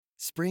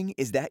Spring,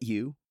 is that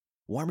you?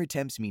 Warmer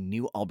temps mean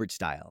new Allbirds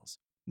styles.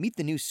 Meet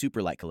the new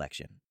Superlight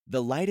collection,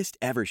 the lightest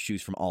ever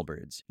shoes from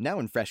Allbirds, now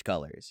in fresh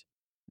colors.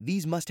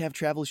 These must-have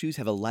travel shoes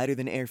have a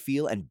lighter-than-air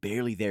feel and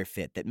barely there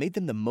fit that made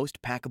them the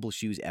most packable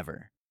shoes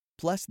ever.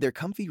 Plus, they're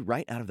comfy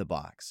right out of the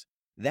box.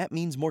 That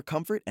means more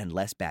comfort and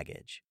less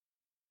baggage.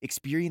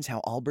 Experience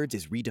how Allbirds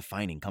is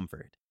redefining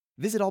comfort.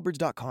 Visit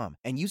allbirds.com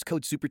and use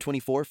code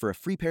SUPER24 for a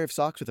free pair of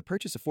socks with a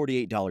purchase of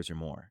 $48 or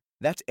more.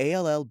 That's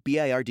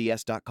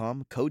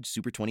ALLBIRDS.com, code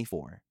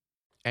SUPER24.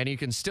 And you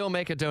can still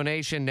make a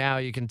donation now.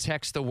 You can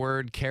text the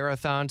word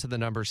Carathon to the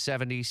number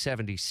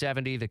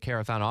 707070. The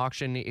Carathon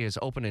auction is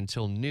open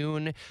until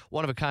noon.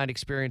 One-of-a-kind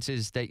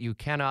experiences that you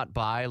cannot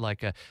buy,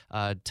 like a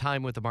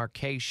Time with the Mark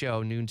K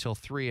show, noon till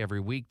 3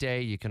 every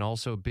weekday. You can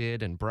also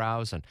bid and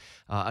browse on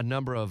a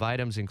number of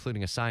items,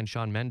 including a signed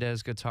Shawn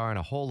Mendes guitar and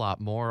a whole lot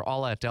more,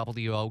 all at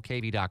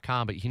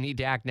WOKV.com. But you need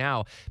to act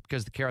now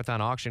because the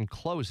Carathon auction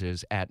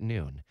closes at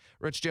noon.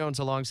 Rich Jones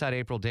alongside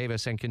April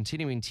Davis and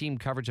continuing team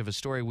coverage of a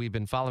story we've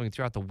been following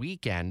throughout the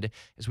weekend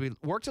as we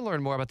work to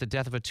learn more about the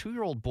death of a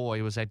 2-year-old boy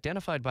who was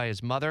identified by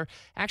his mother.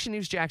 Action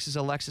News Jax's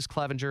Alexus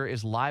Cleavenger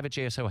is live at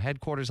JSO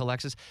headquarters.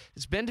 Alexis,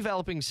 it's been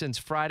developing since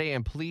Friday,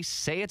 and police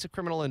say it's a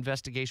criminal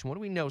investigation. What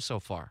do we know so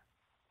far?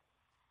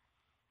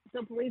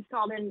 So police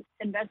called in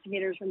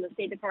investigators from the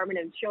State Department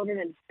of Children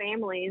and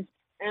Families,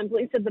 and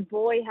police said the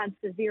boy had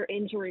severe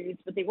injuries,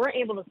 but they weren't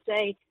able to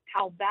say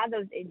how bad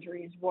those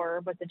injuries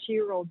were. But the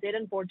 2-year-old did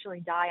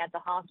unfortunately die at the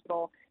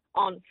hospital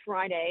on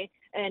Friday.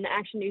 And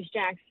Action News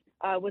Jax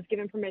was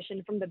given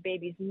permission from the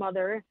baby's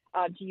mother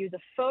to use a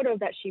photo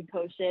that she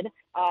posted,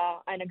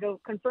 and a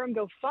confirmed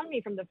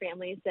GoFundMe from the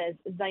family says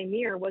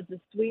Zymir was the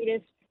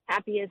sweetest,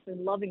 happiest,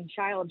 and loving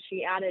child.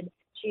 She added,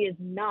 she is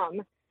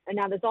numb. And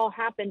now this all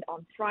happened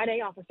on Friday.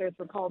 Officers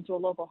were called to a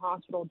local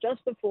hospital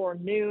just before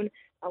noon.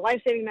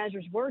 Life-saving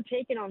measures were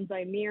taken on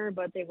Zymir,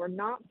 but they were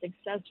not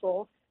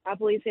successful.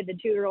 Police said the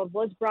 2-year-old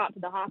was brought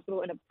to the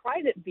hospital in a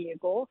private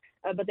vehicle,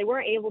 but they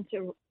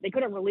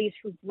couldn't release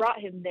who brought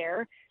him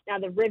there. Now,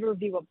 the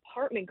Riverview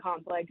Apartment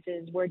complex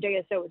is where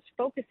JSO is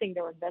focusing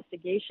their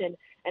investigation.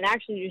 And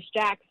Action News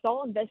Jax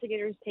saw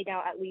investigators take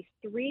out at least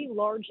 3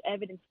 large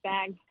evidence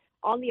bags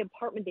on the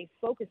apartment they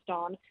focused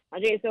on.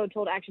 JSO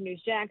told Action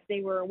News Jax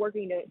they were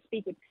working to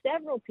speak with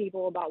several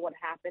people about what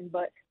happened,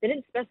 but they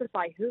didn't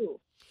specify who.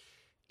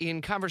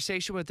 In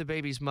conversation with the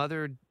baby's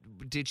mother,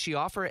 did she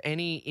offer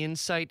any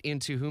insight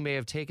into who may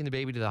have taken the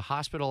baby to the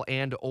hospital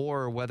and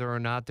or whether or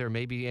not there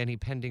may be any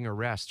pending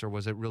arrests, or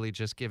was it really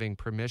just giving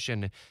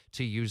permission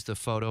to use the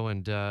photo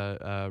and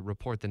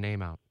report the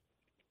name out?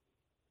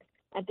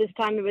 At this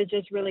time, it was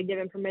just really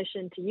given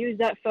permission to use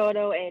that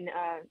photo and,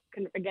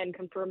 again,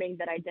 confirming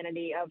that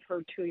identity of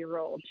her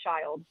 2-year-old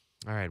child.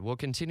 All right, we'll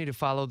continue to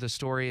follow the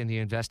story and the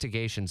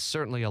investigation.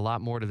 Certainly a lot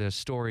more to this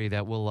story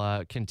that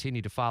we'll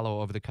continue to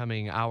follow over the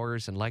coming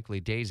hours and likely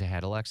days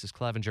ahead. Alexus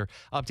Cleavenger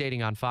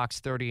updating on Fox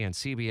 30 and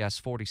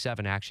CBS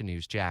 47 Action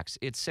News Jax.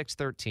 It's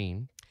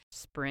 6:13.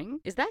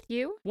 Spring? Is that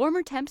you?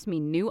 Warmer temps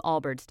mean new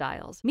Allbirds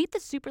styles. Meet the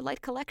Superlight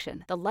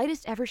collection, the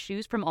lightest ever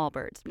shoes from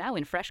Allbirds, now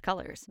in fresh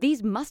colors.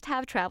 These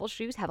must-have travel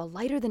shoes have a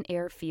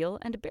lighter-than-air feel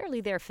and barely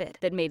there fit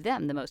that made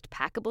them the most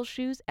packable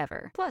shoes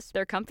ever. Plus,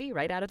 they're comfy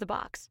right out of the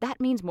box.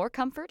 That means more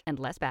comfort and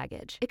less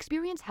baggage.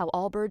 Experience how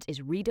Allbirds is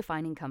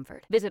redefining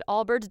comfort. Visit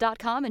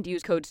allbirds.com and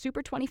use code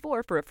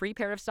SUPER24 for a free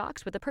pair of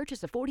socks with a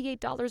purchase of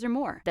 $48 or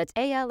more. That's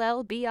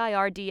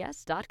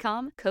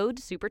ALLBIRDS.com, code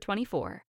SUPER24.